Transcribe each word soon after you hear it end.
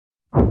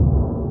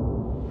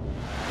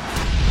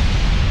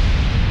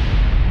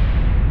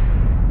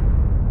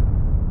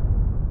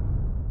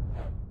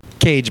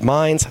Cage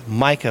Minds,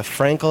 Micah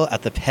Frankel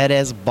at the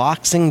Perez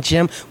Boxing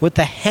Gym with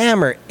the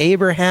Hammer,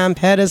 Abraham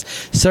Perez.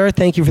 Sir,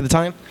 thank you for the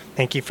time.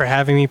 Thank you for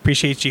having me.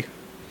 Appreciate you.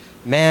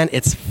 Man,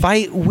 it's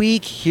fight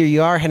week. Here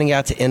you are heading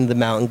out to End of the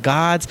Mountain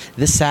Gods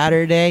this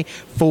Saturday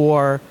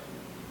for,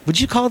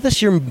 would you call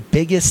this your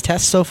biggest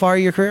test so far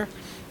in your career?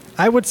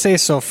 I would say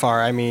so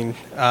far. I mean,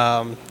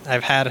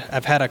 I've had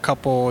a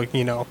couple,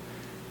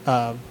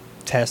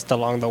 tests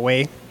along the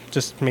way,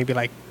 just maybe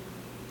like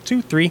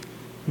 2, 3.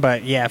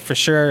 But yeah, for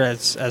sure,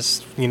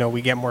 as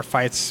we get more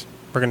fights,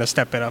 we're going to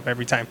step it up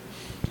every time.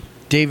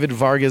 David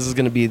Vargas is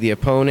going to be the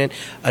opponent.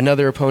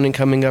 Another opponent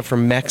coming up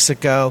from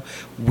Mexico.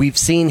 We've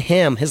seen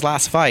him, his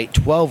last fight,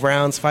 12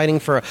 rounds, fighting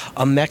for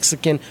a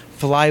Mexican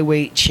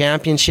flyweight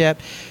championship.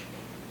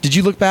 Did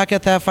you look back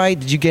at that fight?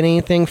 Did you get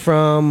anything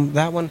from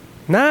that one?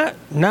 Not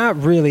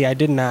really. I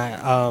did not.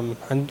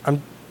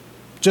 I'm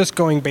just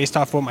going based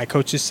off what my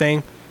coach is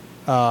saying.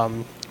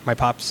 My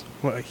pops,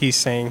 what he's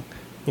saying.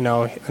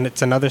 And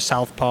it's another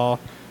southpaw.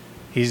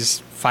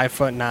 He's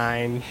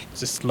 5'9".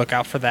 Just look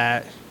out for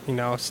that.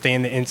 Stay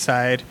in the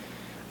inside.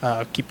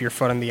 Keep your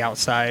foot on the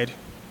outside.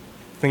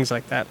 Things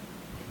like that.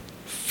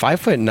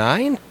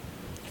 5'9"?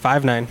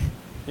 5'9".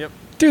 Yep.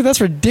 Dude,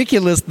 that's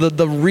ridiculous.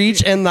 The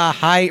reach and the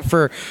height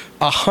for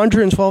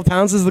 112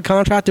 pounds is the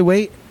contracted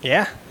weight?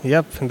 Yeah.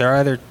 Yep. And they're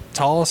either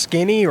tall,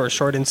 skinny, or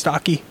short and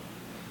stocky.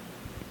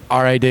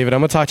 All right, David,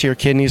 I'm going to talk to your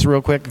kidneys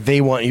real quick. They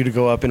want you to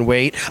go up in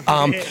weight.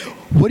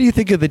 What do you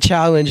think of the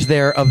challenge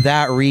there of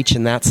that reach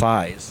and that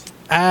size?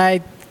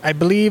 I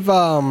believe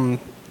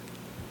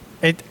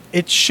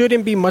it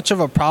shouldn't be much of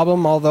a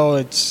problem, although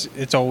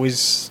it's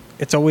always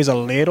a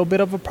little bit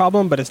of a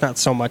problem, but it's not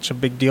so much a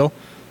big deal.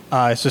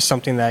 It's just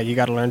something that you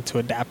got to learn to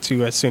adapt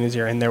to as soon as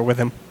you're in there with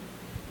him.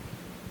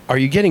 Are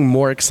you getting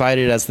more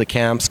excited as the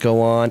camps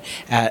go on,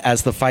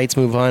 as the fights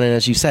move on, and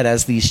as you said,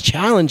 as these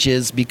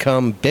challenges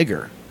become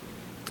bigger?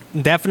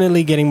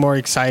 Definitely getting more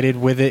excited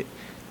with it.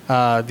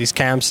 These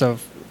camps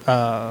of,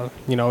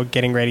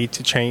 getting ready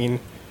to train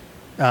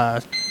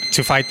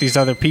to fight these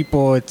other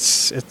people.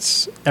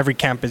 It's every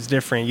camp is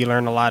different. You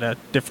learn a lot of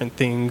different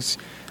things.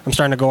 I'm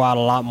starting to go out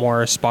a lot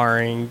more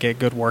sparring, get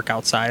good work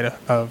outside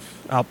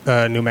of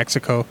New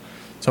Mexico.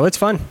 So it's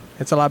fun.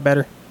 It's a lot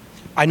better.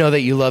 I know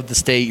that you love the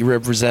state, you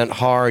represent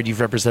hard, you've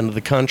represented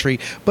the country,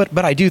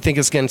 but I do think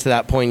it's getting to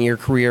that point in your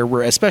career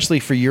where, especially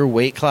for your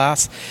weight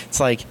class, it's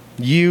like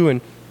you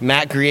and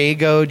Matt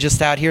Griego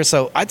just out here.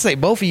 So I'd say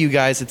both of you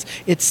guys,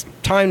 it's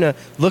time to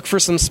look for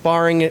some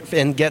sparring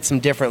and get some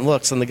different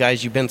looks than the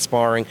guys you've been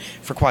sparring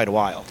for quite a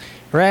while.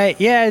 Right.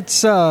 Yeah,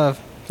 it's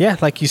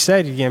like you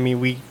said, I mean,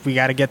 we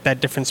got to get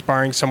that different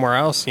sparring somewhere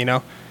else,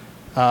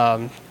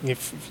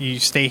 If you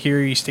stay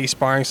here, you stay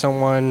sparring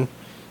someone,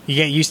 you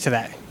get used to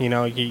that, You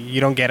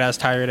don't get as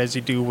tired as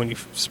you do when you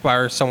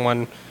spar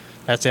someone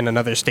that's in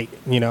another state,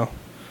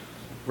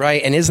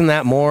 Right, and isn't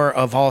that more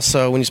of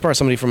also, when you spar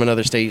somebody from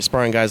another state,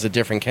 sparring guys at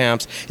different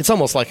camps, it's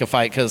almost like a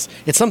fight because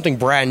it's something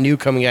brand new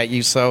coming at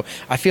you, so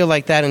I feel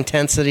like that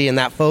intensity and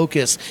that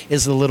focus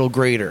is a little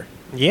greater.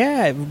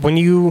 Yeah,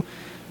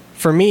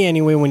 for me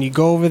anyway, when you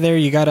go over there,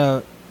 you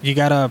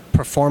gotta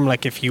perform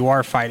like if you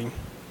are fighting,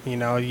 you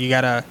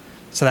gotta,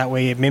 so that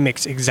way it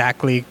mimics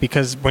exactly,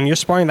 because when you're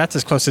sparring, that's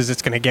as close as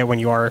it's going to get when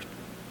you are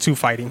to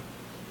fighting.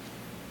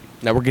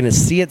 Now we're going to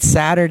see it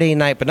Saturday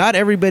night, but not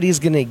everybody's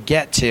going to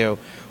get to.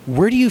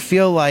 Where do you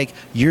feel like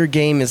your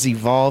game is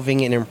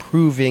evolving and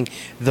improving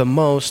the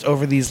most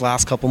over these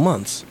last couple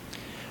months?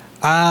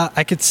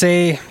 I could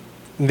say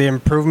the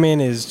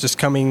improvement is just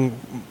coming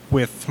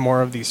with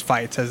more of these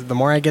fights. As the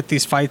more I get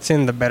these fights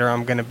in, the better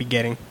I'm going to be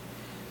getting.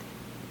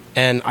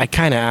 And I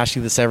kind of ask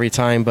you this every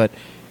time, but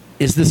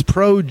is this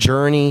pro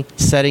journey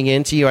setting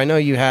into you? I know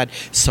you had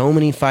so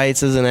many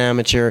fights as an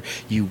amateur.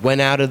 You went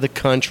out of the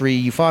country.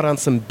 You fought on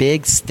some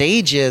big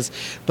stages,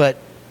 but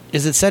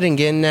is it setting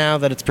in now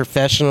that it's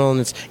professional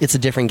and it's a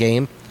different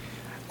game?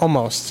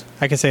 Almost.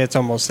 I can say it's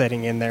almost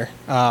setting in there.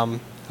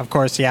 Of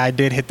course, yeah, I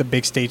did hit the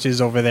big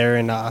stages over there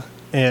in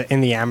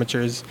the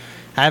amateurs.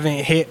 I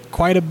haven't hit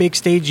quite a big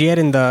stage yet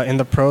in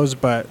the pros,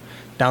 but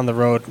down the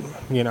road,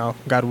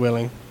 God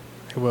willing,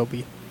 I will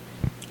be.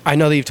 I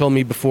know that you've told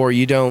me before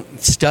you don't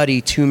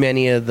study too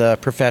many of the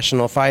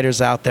professional fighters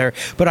out there,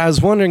 but I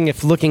was wondering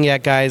if looking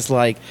at guys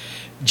like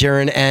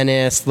Jaron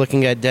Ennis,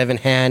 looking at Devin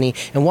Haney,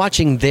 and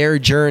watching their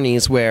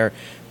journeys where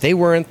they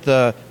weren't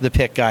the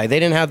pick guy. They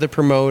didn't have the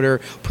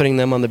promoter putting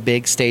them on the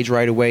big stage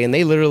right away, and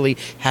they literally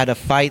had to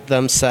fight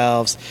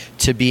themselves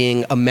to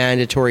being a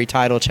mandatory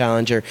title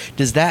challenger.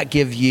 Does that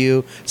give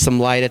you some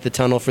light at the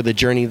tunnel for the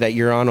journey that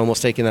you're on,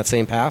 almost taking that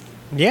same path?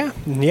 Yeah,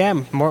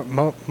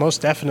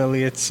 most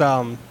definitely.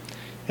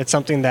 It's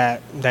something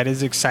that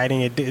is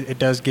exciting. It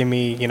does give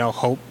me,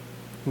 hope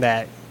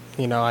that,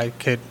 I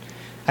could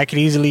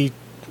easily,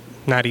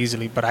 not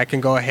easily, but I can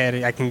go ahead,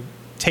 I can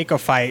take a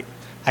fight,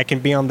 I can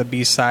be on the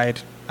B side,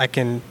 I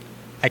can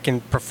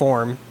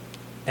perform,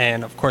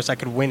 and of course I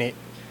could win it.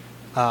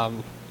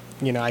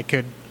 I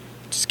could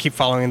just keep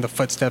following the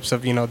footsteps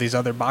of, these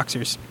other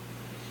boxers.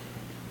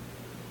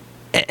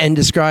 and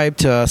describe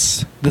to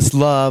us this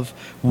love,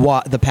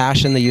 the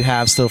passion that you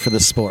have still for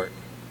this sport.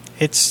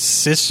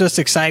 It's just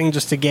exciting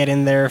just to get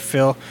in there,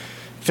 feel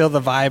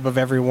the vibe of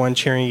everyone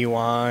cheering you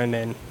on,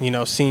 and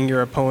seeing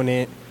your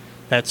opponent.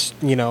 That's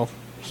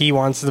he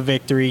wants the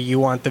victory, you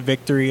want the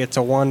victory. It's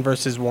a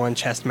 1-versus-1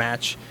 chess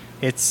match.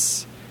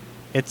 It's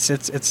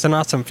an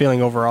awesome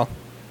feeling overall.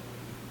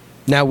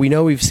 Now, we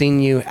know we've seen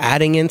you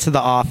adding into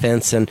the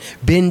offense and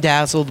been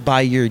dazzled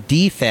by your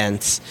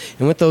defense.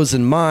 And with those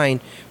in mind,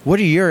 what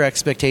are your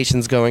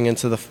expectations going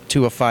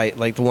into a fight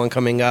like the one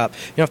coming up?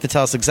 You don't have to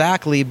tell us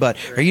exactly, but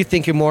are you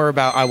thinking more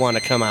about, I want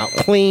to come out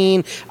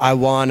clean, I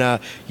want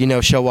to,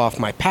 show off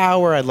my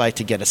power, I'd like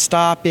to get a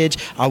stoppage,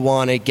 I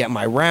want to get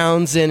my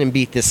rounds in and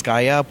beat this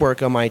guy up,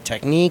 work on my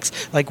techniques?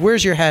 Like,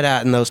 where's your head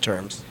at in those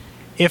terms?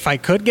 If I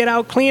could get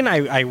out clean,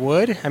 I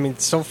would. I mean,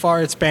 so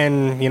far it's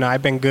been,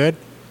 I've been good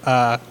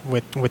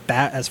with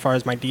that as far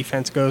as my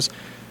defense goes.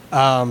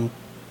 But,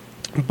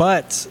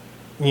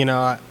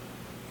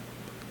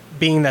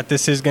 being that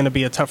this is going to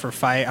be a tougher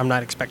fight, I'm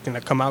not expecting to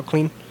come out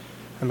clean.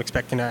 I'm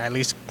expecting to at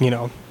least,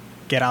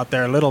 get out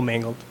there a little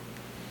mangled.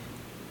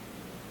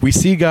 We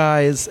see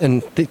guys,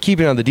 and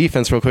keeping on the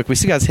defense real quick, we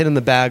see guys hitting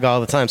the bag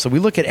all the time. So we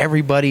look at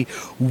everybody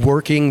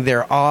working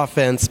their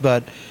offense,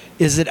 but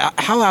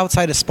how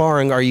outside of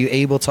sparring are you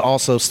able to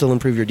also still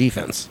improve your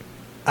defense?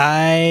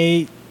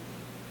 I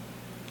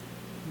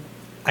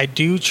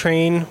do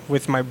train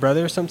with my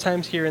brother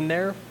sometimes here and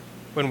there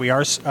when we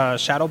are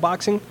shadow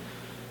boxing.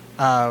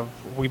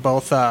 We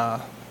both,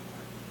 how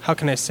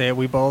can I say it?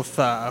 We both,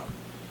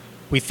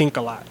 we think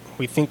a lot.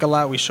 We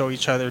show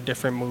each other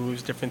different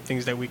moves, different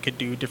things that we could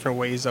do, different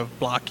ways of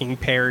blocking,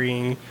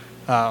 parrying,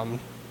 how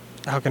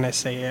can I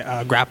say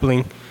it?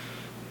 Grappling.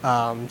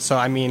 So,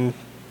 I mean,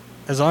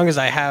 as long as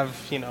I have,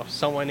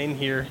 someone in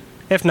here,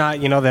 if not,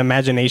 the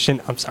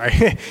imagination, I'm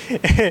sorry,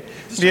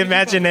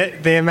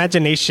 the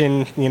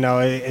imagination,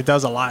 it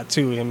does a lot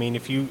too. I mean,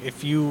 if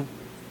you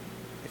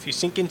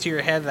sink into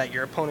your head that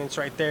your opponent's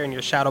right there and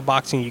you're shadow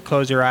boxing, you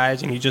close your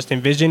eyes and you just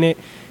envision it,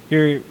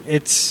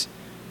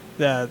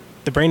 the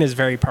brain is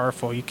very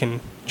powerful. You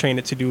can train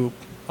it to do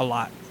a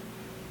lot.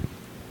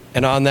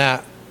 And on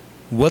that,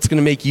 what's going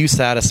to make you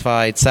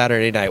satisfied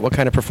Saturday night? What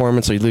kind of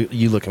performance are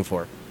you looking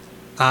for?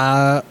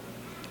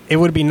 It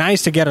would be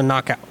nice to get a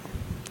knockout,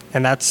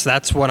 and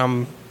that's what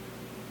I'm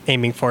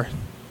aiming for.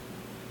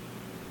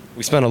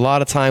 We spent a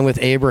lot of time with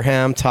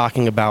Abraham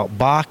talking about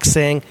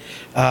boxing.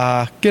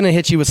 Gonna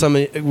hit you with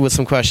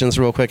some questions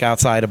real quick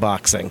outside of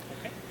boxing.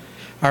 Okay.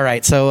 All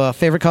right. So,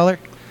 favorite color?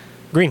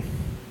 Green.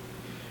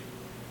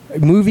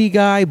 Movie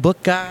guy,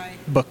 book guy?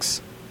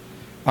 Books.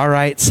 All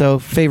right. So,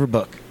 favorite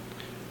book?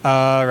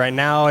 Right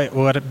now, it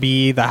would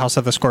be The House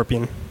of the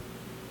Scorpion.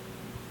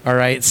 All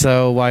right,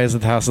 so why is it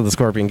the House of the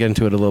Scorpion? Get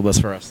into it a little bit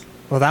for us.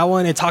 Well, that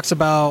one, it talks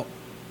about,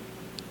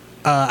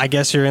 I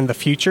guess you're in the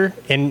future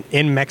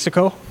in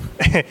Mexico.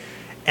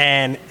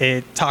 And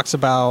it talks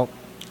about,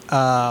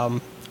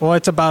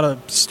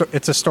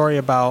 it's a story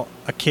about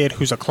a kid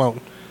who's a clone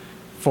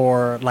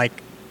for,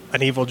 like,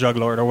 an evil drug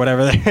lord or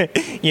whatever,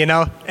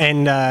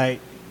 And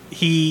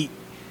he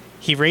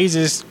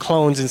raises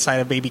clones inside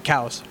of baby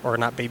cows, or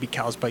not baby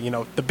cows, but,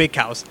 the big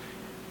cows.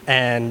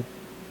 And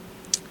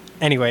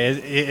anyway,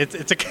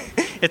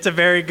 it's a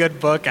very good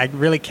book. I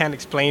really can't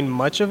explain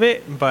much of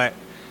it, but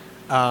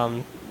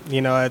the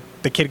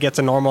kid gets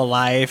a normal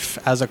life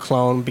as a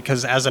clone,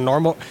 because as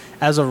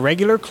a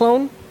regular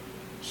clone,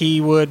 he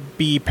would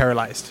be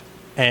paralyzed,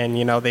 and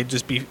they'd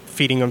just be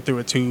feeding him through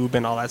a tube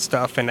and all that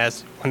stuff. And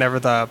whenever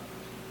the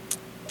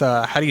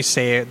how do you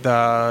say it,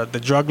 the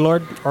drug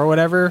lord or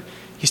whatever,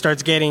 he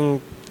starts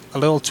getting a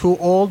little too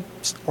old,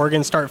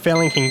 organs start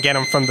failing, he can get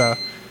him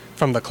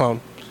from the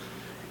clone.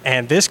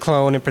 And this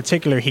clone in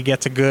particular, he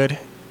gets he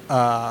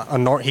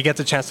gets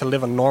a chance to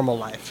live a normal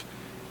life.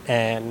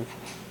 And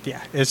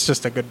yeah, it's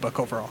just a good book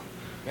overall.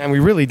 And we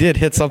really did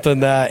hit something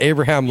that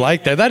Abraham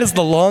liked there. That is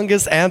the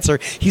longest answer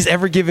he's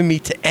ever given me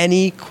to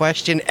any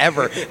question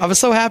ever. I was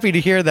so happy to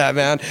hear that,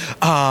 man.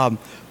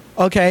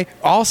 Okay.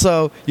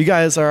 Also, you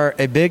guys are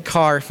a big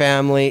car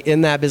family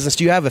in that business.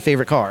 Do you have a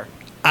favorite car?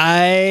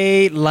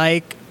 I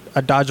like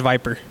a Dodge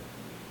Viper.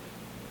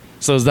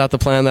 So is that the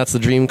plan? That's the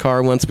dream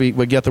car once we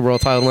get the world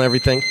title and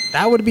everything?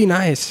 That would be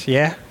nice,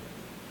 yeah.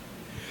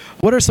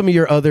 What are some of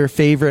your other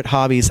favorite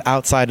hobbies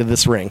outside of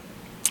this ring?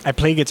 I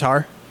play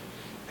guitar.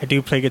 I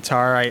do play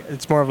guitar.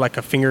 It's more of like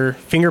a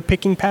finger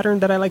picking pattern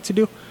that I like to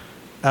do.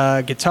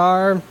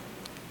 Guitar.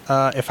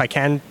 If I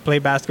can play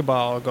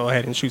basketball, I'll go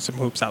ahead and shoot some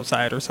hoops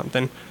outside or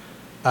something.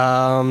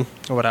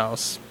 What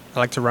else? I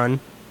like to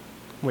run,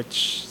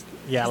 which...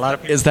 yeah, a lot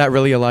of people. Is that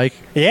really a like?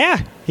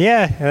 Yeah.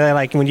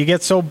 Like when you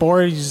get so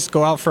bored, you just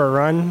go out for a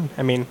run.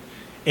 I mean,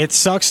 it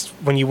sucks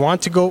when you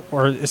want to go,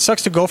 or it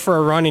sucks to go for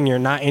a run and you're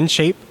not in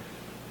shape.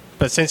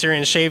 But since you're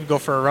in shape, go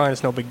for a run.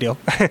 It's no big deal.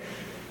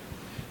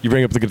 You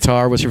bring up the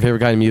guitar. What's your favorite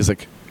kind of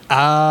music?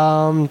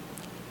 I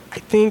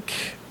think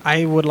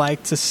I would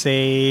like to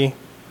say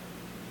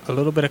a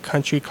little bit of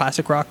country,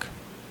 classic rock.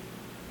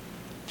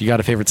 You got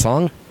a favorite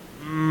song?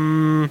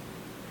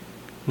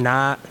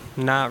 Not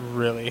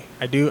really.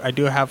 I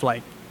do have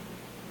like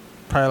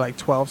probably like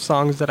 12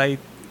 songs that I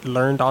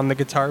learned on the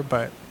guitar,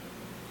 but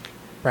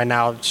right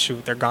now,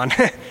 shoot, they're gone.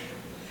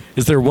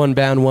 Is there one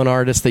band, one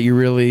artist that you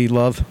really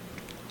love?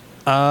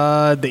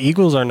 The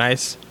Eagles are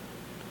nice.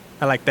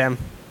 I like them.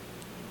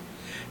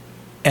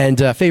 And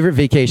favorite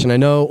vacation, I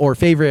know, or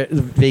favorite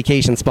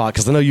vacation spot,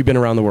 because I know you've been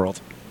around the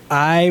world.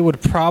 I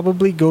would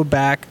probably go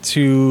back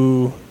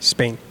to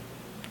Spain,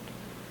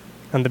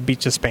 on the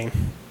beach of Spain.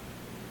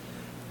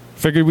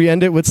 Figured we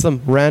end it with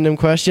some random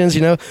questions,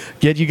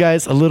 get you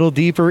guys a little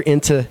deeper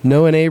into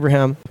Noah and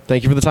Abraham.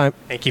 Thank you for the time.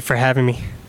 Thank you for having me.